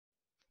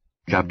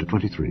Chapter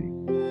 23.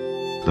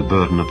 The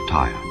Burden of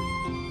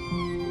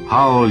Tyre.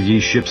 Howl, ye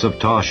ships of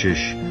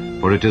Tarshish,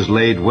 for it is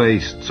laid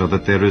waste, so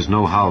that there is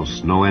no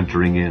house, no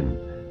entering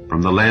in.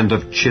 From the land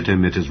of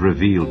Chittim it is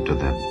revealed to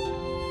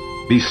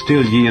them. Be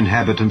still, ye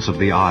inhabitants of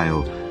the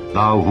isle,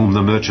 thou whom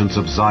the merchants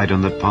of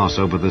Zidon that pass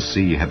over the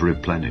sea have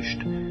replenished.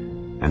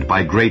 And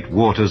by great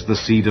waters the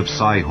seed of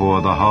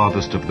Sihor, the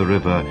harvest of the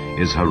river,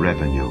 is her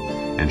revenue,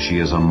 and she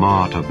is a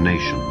mart of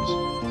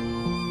nations.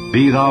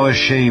 Be thou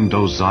ashamed,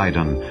 O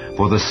Zidon,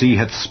 for the sea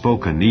hath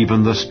spoken,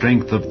 even the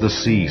strength of the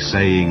sea,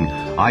 saying,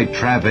 I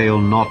travail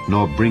not,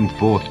 nor bring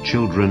forth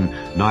children,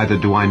 neither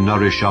do I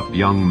nourish up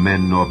young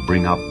men, nor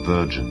bring up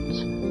virgins.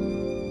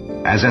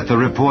 As at the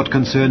report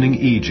concerning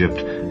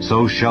Egypt,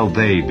 so shall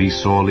they be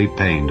sorely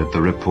pained at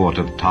the report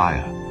of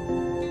Tyre.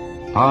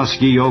 Pass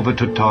ye over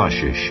to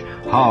Tarshish,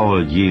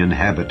 howl, ye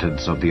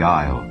inhabitants of the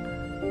isle.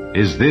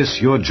 Is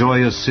this your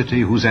joyous city,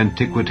 whose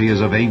antiquity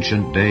is of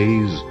ancient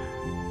days?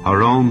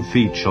 Her own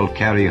feet shall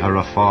carry her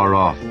afar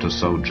off to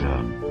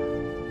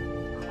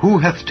sojourn. Who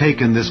hath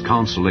taken this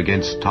counsel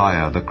against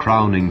Tyre, the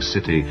crowning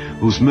city,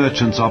 whose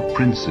merchants are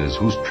princes,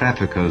 whose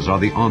traffickers are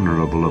the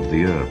honorable of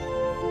the earth?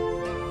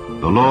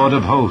 The Lord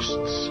of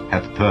hosts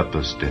hath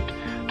purposed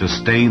it, to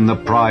stain the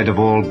pride of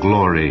all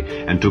glory,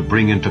 and to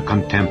bring into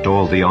contempt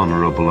all the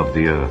honorable of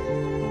the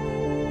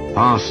earth.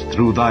 Pass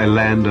through thy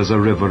land as a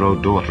river, O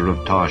daughter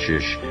of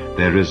Tarshish,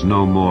 there is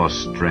no more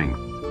strength.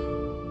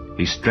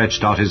 He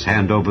stretched out his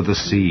hand over the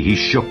sea, he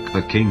shook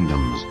the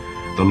kingdoms.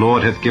 The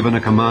Lord hath given a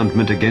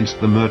commandment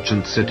against the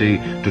merchant city,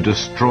 to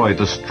destroy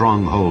the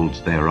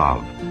strongholds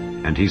thereof.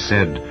 And he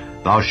said,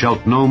 Thou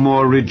shalt no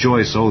more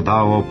rejoice, O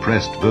thou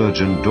oppressed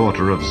virgin,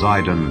 daughter of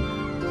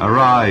Zidon.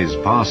 Arise,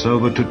 pass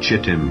over to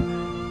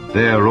Chittim,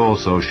 there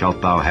also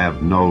shalt thou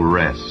have no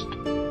rest.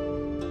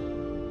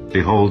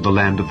 Behold the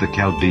land of the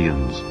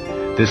Chaldeans.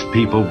 This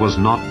people was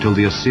not till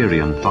the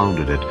Assyrian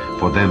founded it,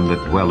 for them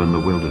that dwell in the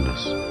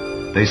wilderness.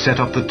 They set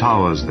up the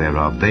towers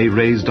thereof, they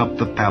raised up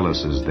the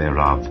palaces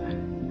thereof,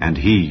 and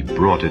he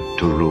brought it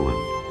to ruin.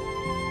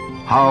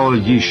 Howl,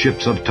 ye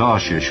ships of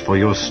Tarshish, for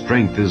your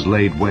strength is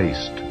laid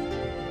waste.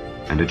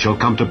 And it shall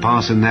come to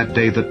pass in that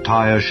day that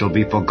Tyre shall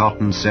be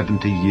forgotten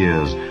 70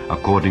 years,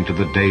 according to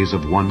the days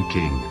of one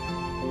king.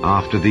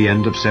 After the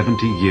end of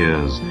 70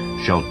 years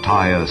shall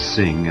Tyre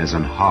sing as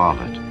an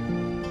harlot.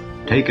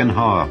 Take an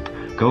harp,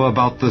 go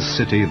about the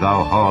city,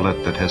 thou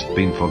harlot that hast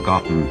been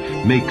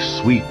forgotten. Make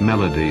sweet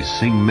melodies,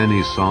 sing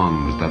many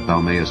songs, that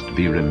thou mayest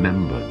be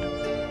remembered.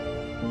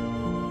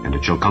 And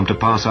it shall come to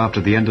pass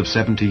after the end of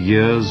 70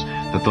 years,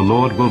 that the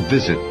Lord will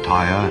visit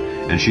Tyre,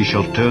 and she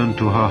shall turn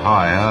to her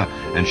hire,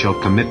 and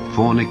shall commit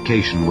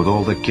fornication with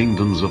all the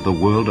kingdoms of the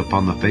world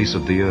upon the face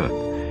of the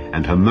earth.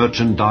 And her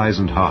merchandise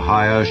and her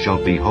hire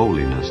shall be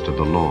holiness to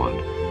the Lord.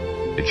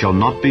 It shall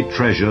not be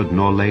treasured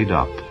nor laid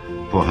up,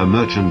 for her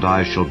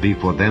merchandise shall be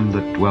for them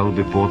that dwell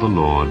before the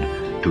Lord,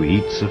 to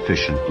eat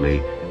sufficiently,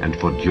 and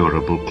for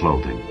durable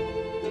clothing.